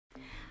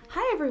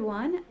Hi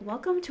everyone,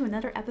 welcome to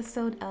another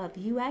episode of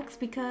UX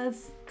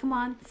because, come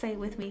on, say it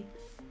with me,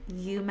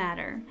 you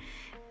matter.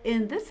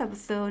 In this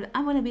episode,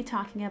 I'm going to be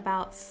talking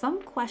about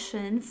some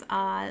questions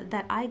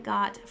that I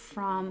got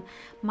from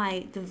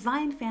my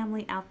design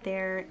family out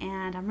there,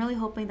 and I'm really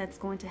hoping that's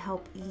going to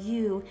help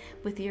you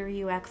with your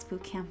UX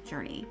bootcamp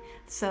journey.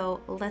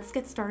 So let's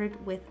get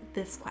started with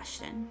this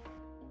question.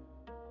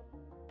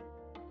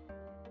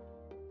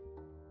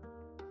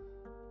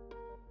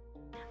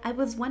 I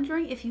was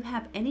wondering if you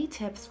have any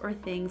tips or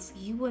things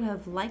you would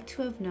have liked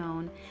to have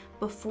known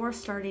before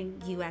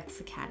starting UX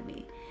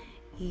Academy.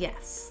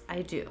 Yes,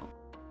 I do.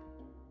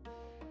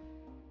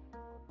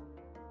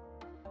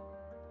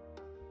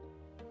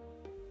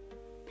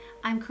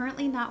 I'm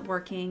currently not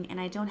working and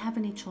I don't have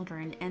any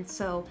children, and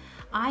so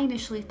I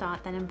initially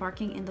thought that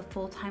embarking in the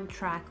full-time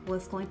track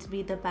was going to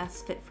be the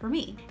best fit for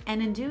me.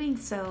 And in doing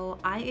so,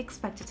 I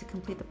expected to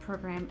complete the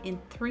program in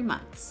 3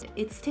 months.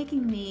 It's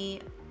taking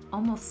me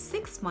almost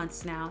 6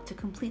 months now to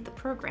complete the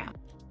program.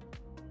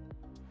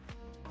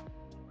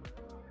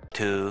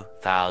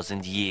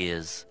 2,000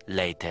 years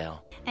later.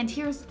 And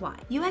here's why.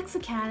 UX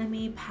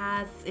Academy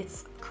has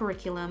its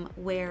curriculum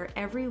where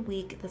every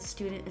week the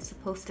student is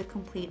supposed to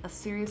complete a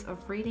series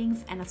of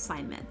readings and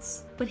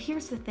assignments. But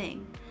here's the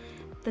thing.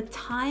 The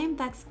time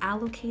that's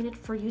allocated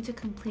for you to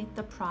complete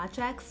the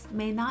projects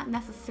may not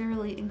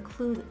necessarily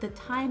include the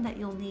time that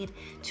you'll need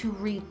to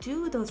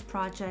redo those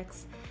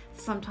projects,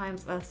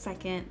 sometimes a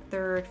second,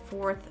 third,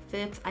 fourth,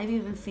 fifth. I've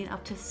even seen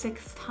up to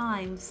 6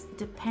 times,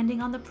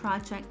 depending on the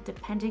project,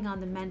 depending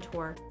on the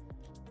mentor.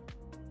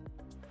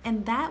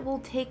 And that will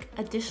take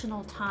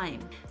additional time.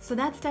 So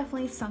that's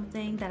definitely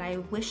something that I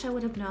wish I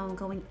would have known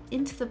going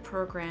into the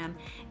program,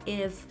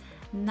 is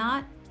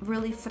not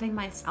really setting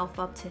myself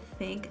up to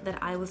think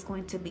that I was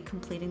going to be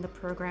completing the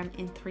program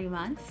in 3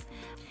 months.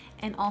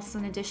 And also,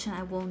 in addition,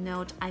 I will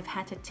note I've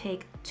had to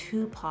take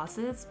 2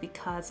 pauses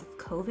because of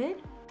COVID.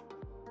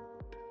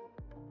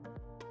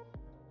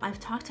 I've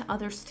talked to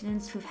other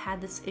students who've had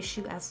this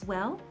issue as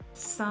well.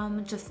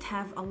 Some just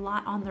have a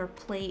lot on their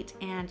plate,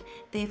 and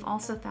they've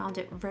also found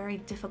it very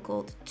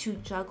difficult to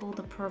juggle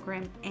the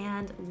program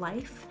and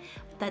life.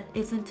 That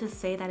isn't to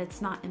say that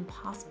it's not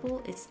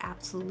impossible, it's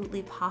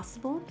absolutely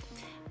possible.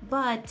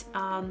 But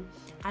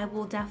I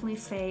will definitely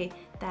say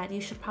that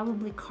you should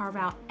probably carve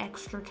out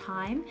extra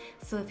time.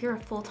 So if you're a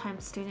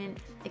full-time student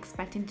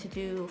expecting to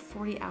do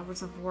 40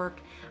 hours of work,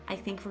 I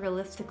think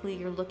realistically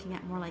you're looking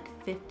at more like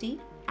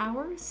 50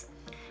 hours.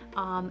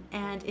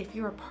 And if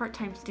you're a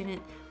part-time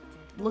student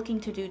looking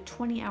to do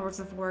 20 hours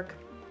of work,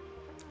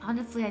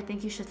 honestly, I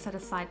think you should set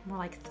aside more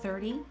like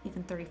 30,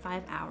 even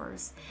 35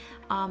 hours.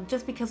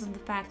 Just because of the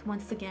fact,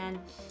 once again,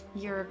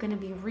 you're going to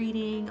be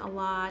reading a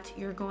lot,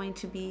 you're going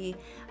to be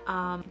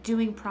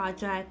doing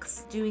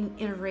projects, doing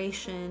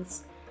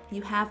iterations.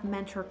 You have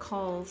mentor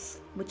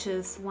calls, which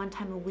is 1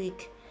 time a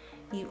week.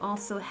 You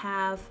also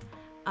have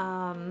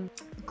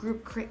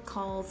group crit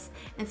calls,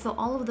 and so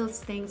all of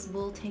those things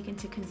will take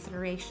into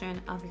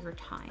consideration of your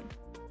time.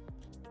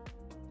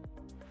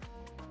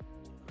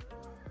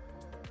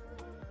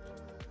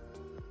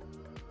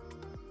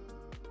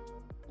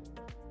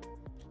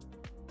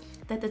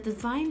 That the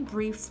design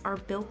briefs are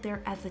built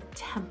there as a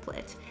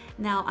template.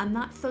 Now, I'm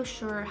not so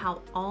sure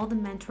how all the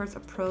mentors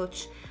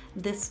approach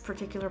this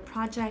particular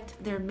project.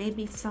 There may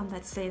be some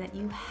that say that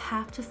you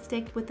have to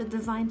stick with the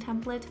design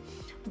template,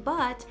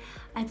 but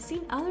I've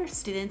seen other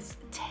students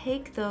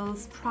take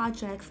those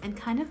projects and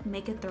kind of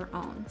make it their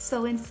own.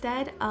 So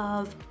instead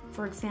of,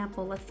 for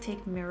example, let's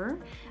take Mirror.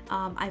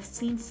 I've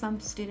seen some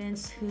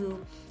students who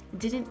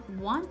didn't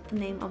want the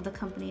name of the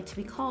company to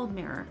be called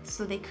Mirror,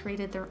 so they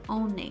created their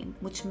own name,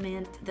 which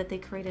meant that they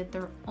created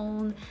their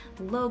own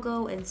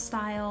logo and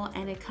style,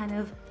 and it kind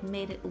of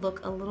made it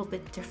look a little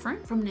bit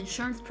different. From an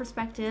insurance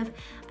perspective,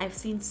 I've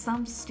seen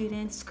some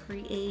students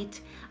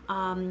create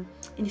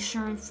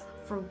insurance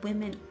for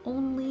women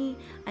only.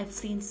 I've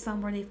seen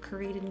some where they've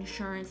created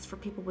insurance for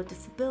people with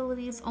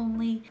disabilities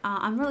only.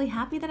 I'm really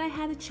happy that I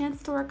had a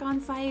chance to work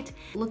on site.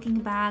 Looking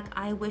back,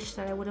 I wish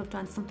that I would have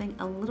done something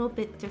a little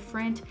bit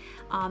different.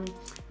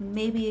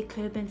 Maybe it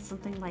could have been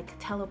something like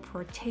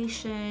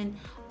teleportation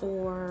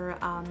or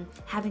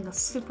having a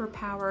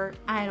superpower.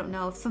 I don't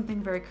know,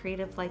 something very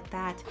creative like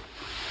that.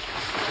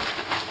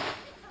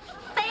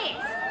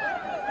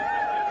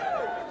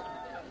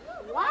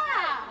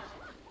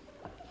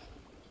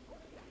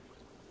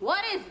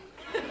 What is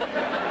it?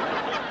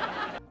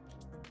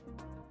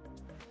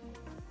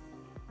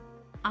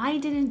 I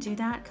didn't do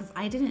that because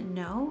I didn't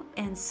know,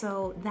 and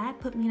so that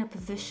put me in a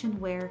position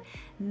where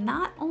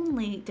not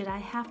only did I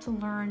have to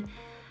learn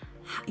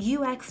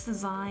UX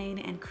design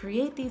and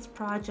create these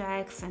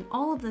projects and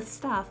all of this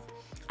stuff,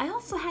 I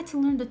also had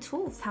to learn the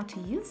tools, how to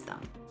use them.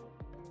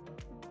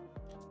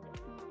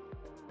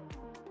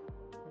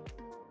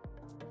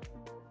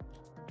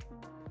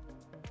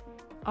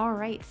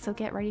 Alright, so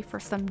get ready for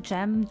some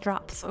gem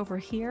drops over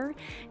here.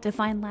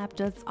 DesignLab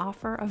does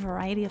offer a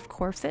variety of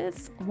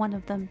courses, one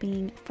of them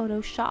being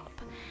Photoshop.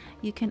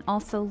 You can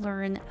also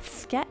learn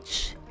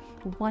Sketch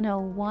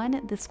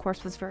 101. This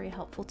course was very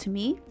helpful to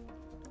me.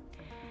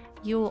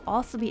 You'll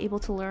also be able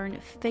to learn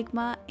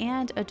Figma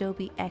and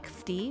Adobe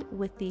XD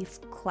with these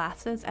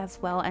classes as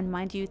well. And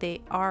mind you,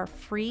 they are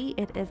free.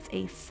 It is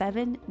a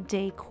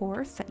 7-day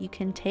course that you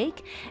can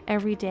take.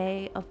 Every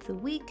day of the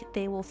week,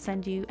 they will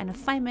send you an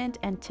assignment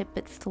and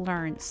tidbits to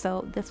learn.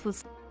 So this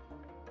was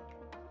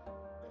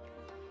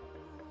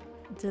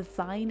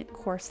design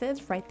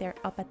courses right there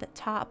up at the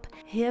top.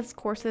 His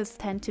courses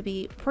tend to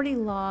be pretty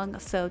long,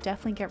 so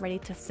definitely get ready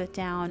to sit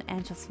down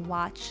and just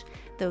watch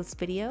those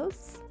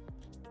videos.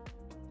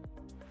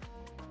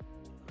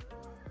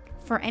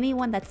 For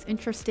anyone that's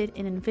interested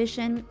in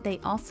Envision, they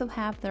also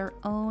have their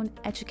own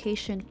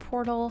education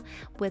portal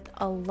with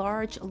a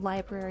large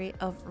library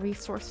of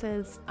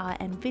resources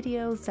and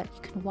videos that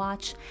you can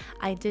watch.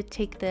 I did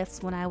take this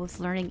when I was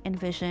learning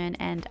Envision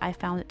and I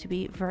found it to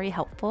be very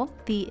helpful.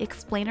 The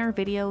explainer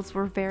videos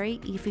were very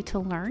easy to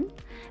learn.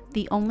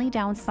 The only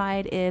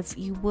downside is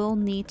you will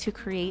need to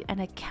create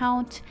an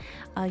account,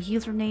 a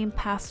username,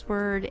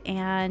 password,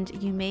 and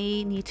you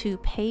may need to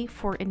pay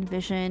for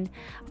Envision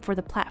for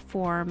the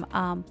platform,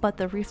 but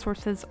the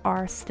resources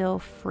are still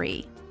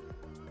free.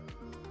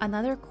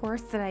 Another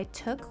course that I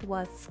took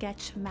was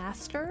Sketch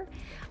Master.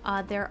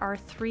 There are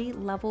 3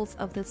 levels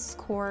of this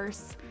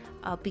course.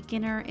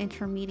 Beginner,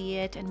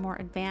 intermediate, and more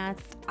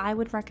advanced. I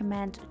would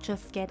recommend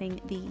just getting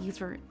the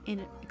user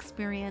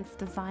experience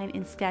design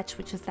in Sketch,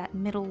 which is that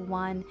middle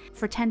one.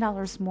 For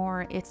 $10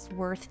 more, it's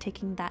worth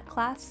taking that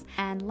class.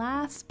 And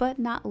last but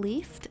not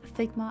least,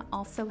 Figma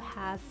also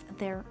has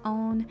their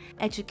own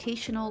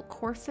educational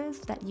courses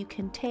that you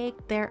can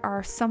take. There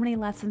are so many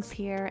lessons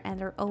here and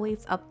they're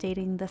always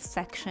updating this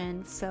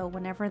section. So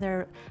whenever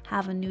they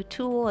have a new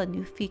tool, a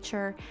new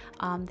feature,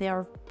 they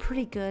are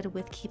pretty good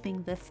with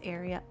keeping this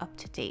area up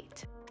to date.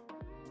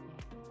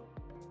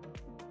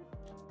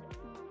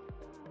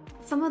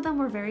 Some of them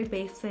were very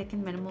basic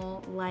and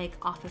minimal, like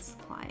office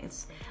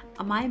supplies.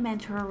 My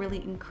mentor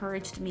really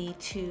encouraged me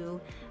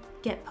to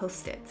get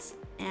Post-its,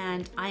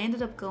 and I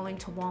ended up going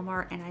to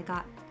Walmart and I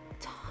got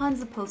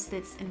tons of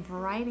Post-its in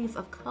varieties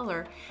of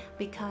color,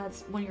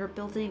 because when you're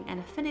building an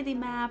affinity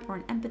map or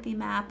an empathy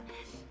map,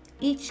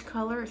 each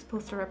color is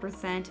supposed to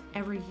represent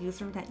every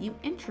user that you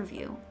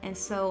interview. And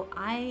so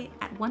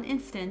at one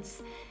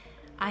instance,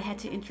 I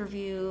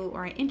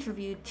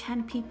interviewed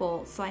 10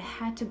 people, so I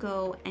had to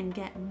go and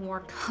get more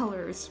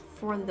colors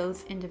for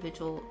those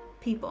individual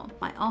people.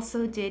 I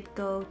also did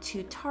go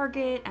to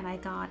Target and I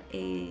got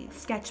a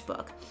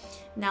sketchbook.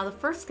 Now the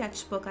first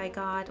sketchbook I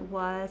got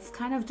was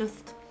kind of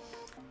just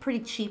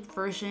pretty cheap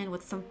version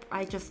with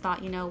I just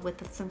thought,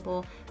 with a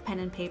simple pen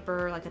and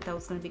paper, like I thought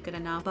was going to be good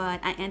enough. But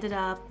I ended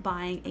up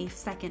buying a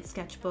second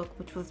sketchbook,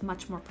 which was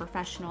much more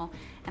professional,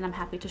 and I'm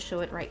happy to show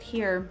it right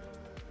here.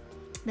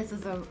 This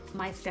is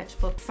my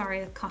sketchbook.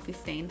 Sorry, a coffee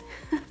stain.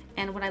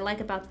 And what I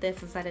like about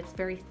this is that it's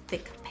very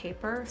thick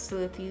paper. So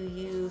if you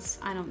use,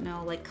 I don't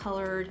know, like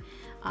colored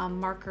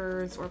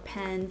markers or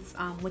pens,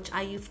 which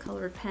I use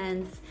colored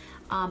pens,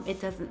 it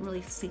doesn't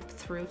really seep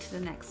through to the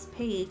next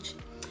page.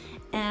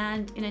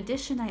 And in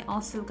addition, I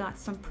also got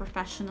some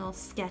professional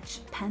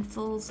sketch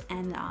pencils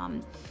and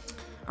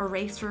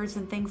erasers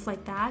and things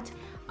like that,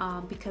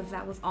 because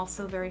that was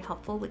also very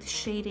helpful with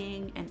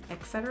shading and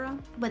etc.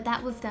 But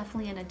that was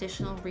definitely an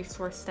additional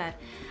resource that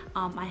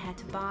I had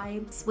to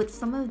buy. With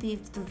some of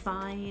these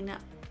design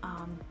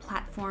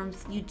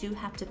platforms, you do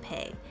have to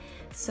pay.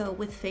 So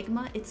with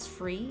Figma, it's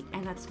free,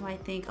 and that's why I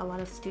think a lot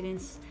of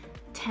students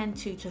tend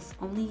to just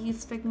only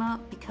use Figma,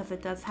 because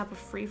it does have a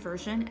free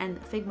version, and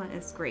Figma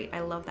is great. I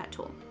love that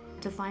tool.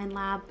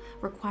 DesignLab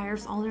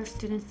requires all their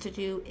students to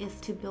do is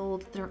to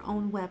build their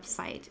own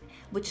website,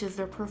 which is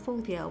their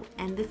portfolio,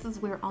 and this is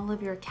where all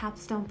of your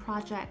capstone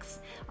projects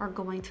are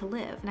going to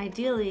live. And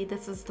ideally,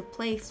 this is the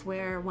place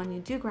where when you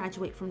do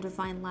graduate from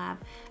DesignLab,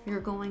 you're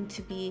going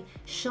to be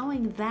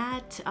showing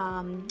that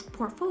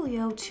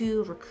portfolio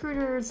to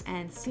recruiters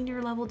and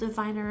senior level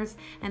designers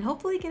and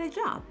hopefully get a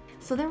job.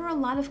 So there were a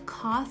lot of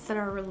costs that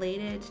are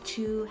related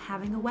to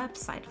having a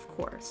website, of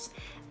course.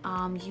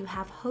 You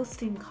have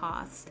hosting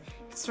costs,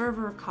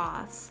 server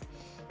costs.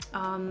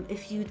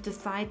 If you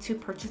decide to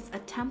purchase a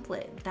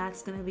template,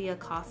 that's going to be a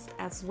cost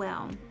as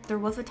well. There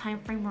was a time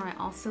frame where I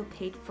also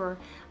paid for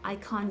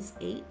Icons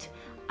 8.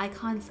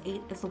 Icons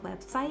 8 is a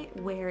website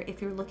where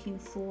if you're looking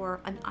for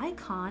an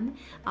icon,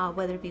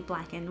 whether it be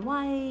black and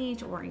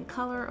white or in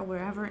color or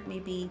wherever it may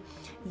be,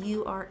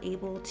 you are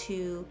able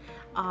to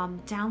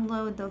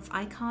download those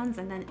icons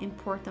and then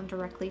import them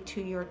directly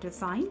to your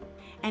design.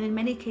 And in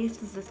many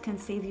cases, this can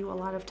save you a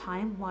lot of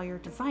time while you're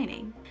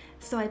designing.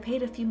 So I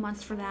paid a few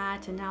months for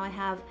that, and now I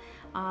have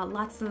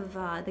lots of,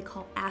 they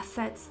call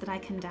assets that I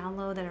can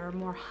download that are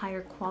more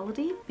higher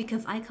quality,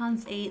 because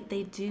Icons 8,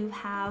 they do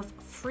have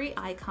free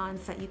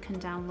icons that you can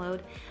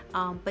download,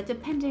 but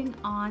depending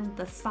on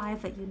the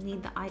size that you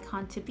need the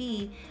icon to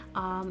be,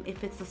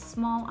 if it's a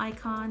small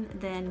icon,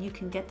 then you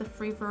can get the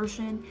free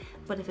version,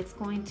 but if it's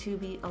going to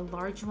be a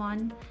large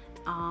one,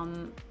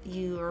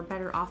 you are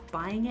better off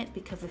buying it,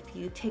 because if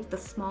you take the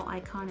small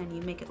icon and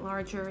you make it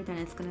larger, then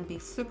it's going to be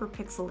super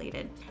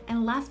pixelated.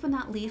 And last but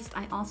not least,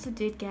 I also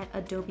did get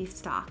Adobe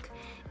stock.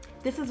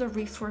 This is a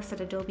resource that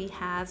Adobe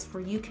has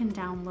where you can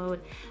download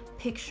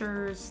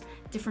pictures,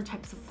 different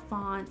types of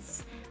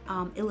fonts,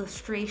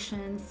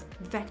 illustrations,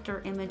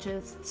 vector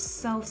images,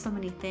 so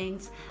many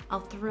things.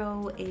 I'll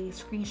throw a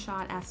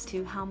screenshot as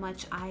to how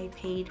much I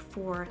paid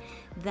for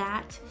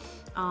that.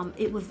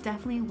 It was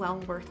definitely well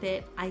worth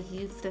it. I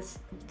used this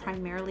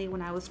primarily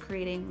when I was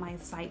creating my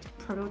site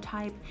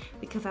prototype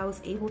because I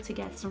was able to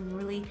get some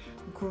really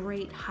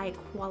great high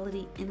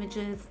quality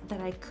images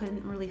that I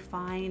couldn't really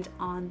find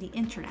on the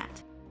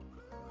internet.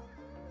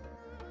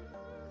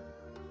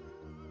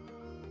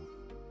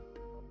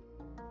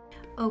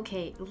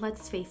 Okay,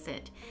 let's face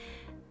it.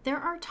 There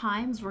are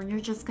times when you're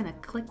just gonna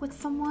click with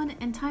someone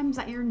and times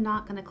that you're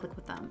not gonna click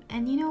with them.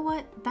 And you know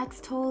what? That's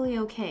totally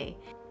okay.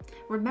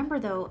 Remember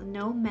though,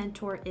 no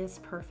mentor is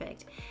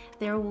perfect.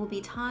 There will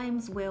be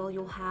times where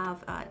you'll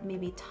have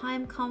maybe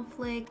time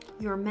conflict.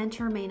 Your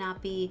mentor may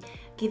not be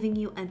giving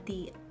you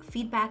the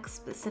feedback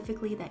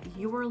specifically that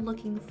you're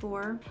looking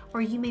for,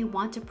 or you may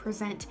want to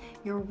present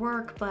your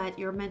work but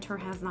your mentor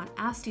has not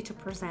asked you to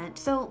present.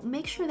 So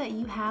make sure that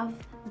you have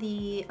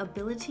the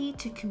ability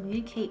to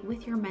communicate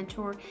with your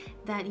mentor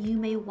that you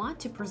may want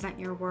to present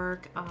your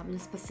work in a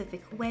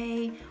specific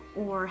way,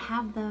 or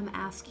have them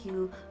ask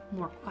you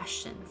more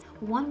questions.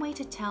 One way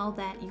to tell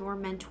that your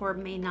mentor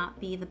may not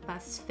be the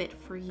best fit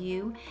for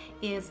you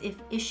is if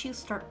issues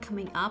start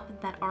coming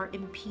up that are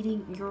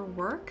impeding your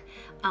work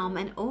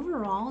and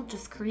overall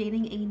just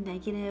creating a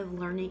negative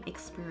learning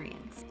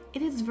experience.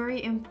 It is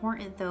very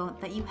important though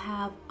that you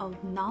have a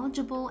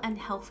knowledgeable and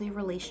healthy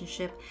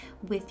relationship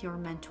with your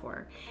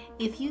mentor.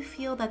 If you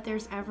feel that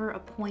there's ever a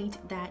point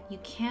that you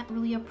can't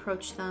really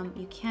approach them,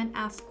 you can't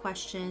ask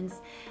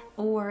questions,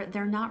 or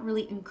they're not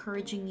really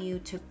encouraging you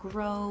to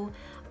grow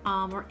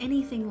or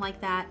anything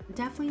like that,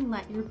 definitely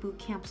let your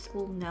bootcamp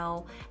school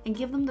know and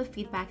give them the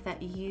feedback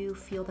that you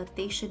feel that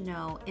they should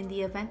know in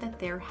the event that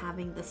they're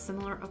having the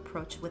similar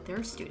approach with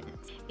their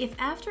students. If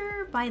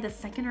after by the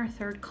second or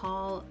third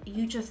call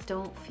you just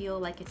don't feel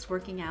like it's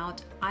working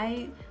out,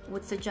 I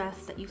would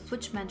suggest that you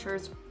switch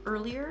mentors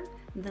earlier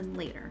than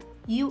later.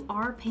 You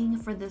are paying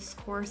for this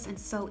course, and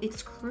so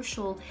it's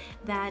crucial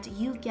that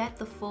you get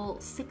the full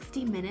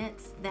 60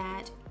 minutes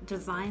that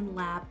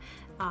DesignLab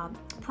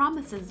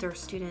promises their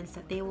students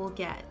that they will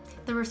get.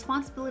 The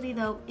responsibility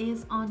though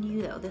is on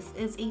you though. This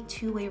is a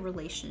two-way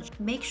relationship.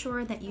 Make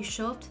sure that you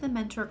show up to the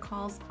mentor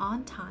calls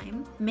on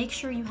time. Make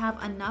sure you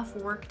have enough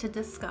work to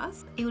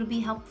discuss. It would be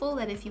helpful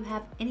that if you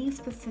have any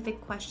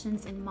specific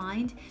questions in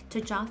mind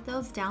to jot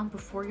those down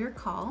before your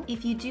call.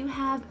 If you do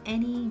have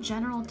any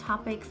general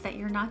topics that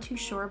you're not too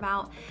sure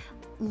about,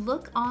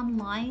 look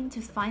online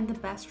to find the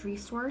best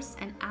resource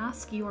and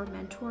ask your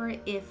mentor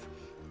if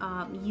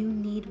you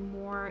need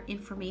more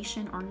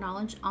information or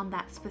knowledge on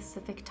that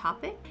specific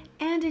topic.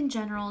 And in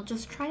general,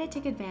 just try to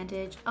take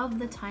advantage of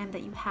the time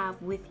that you have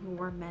with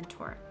your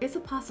mentor. There's a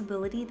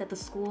possibility that the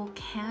school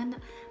can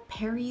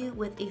pair you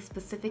with a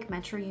specific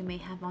mentor you may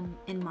have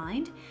in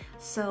mind.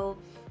 So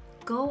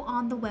go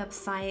on the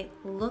website,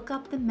 look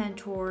up the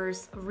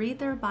mentors, read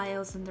their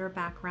bios and their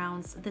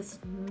backgrounds. This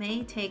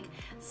may take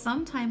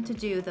some time to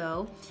do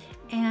though,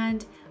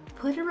 and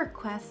put a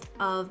request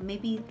of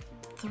maybe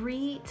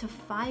 3 to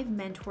 5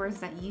 mentors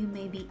that you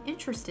may be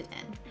interested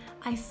in.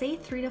 I say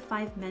 3 to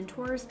 5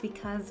 mentors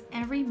because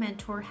every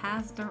mentor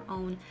has their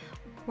own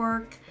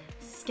work,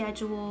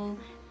 schedule,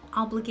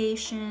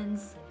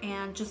 obligations,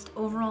 and just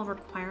overall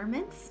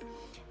requirements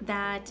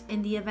that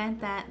in the event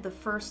that the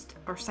first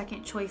or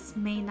second choice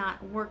may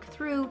not work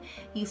through,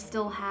 you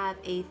still have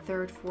a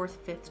third, fourth,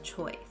 fifth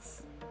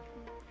choice.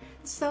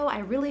 So I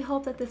really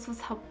hope that this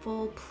was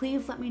helpful.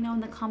 Please let me know in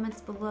the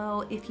comments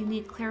below if you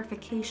need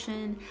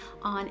clarification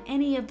on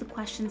any of the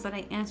questions that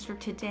I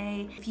answered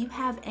today. If you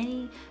have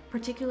any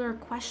particular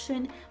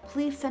question,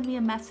 please send me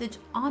a message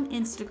on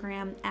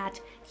Instagram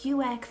at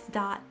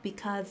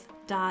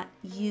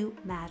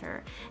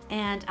ux.because.youmatter,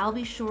 and I'll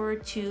be sure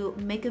to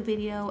make a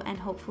video and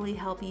hopefully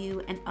help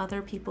you and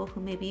other people who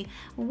may be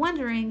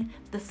wondering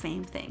the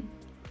same thing.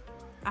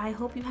 I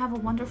hope you have a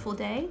wonderful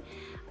day.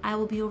 I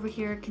will be over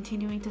here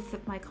continuing to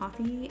sip my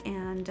coffee,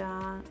 and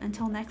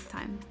until next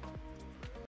time.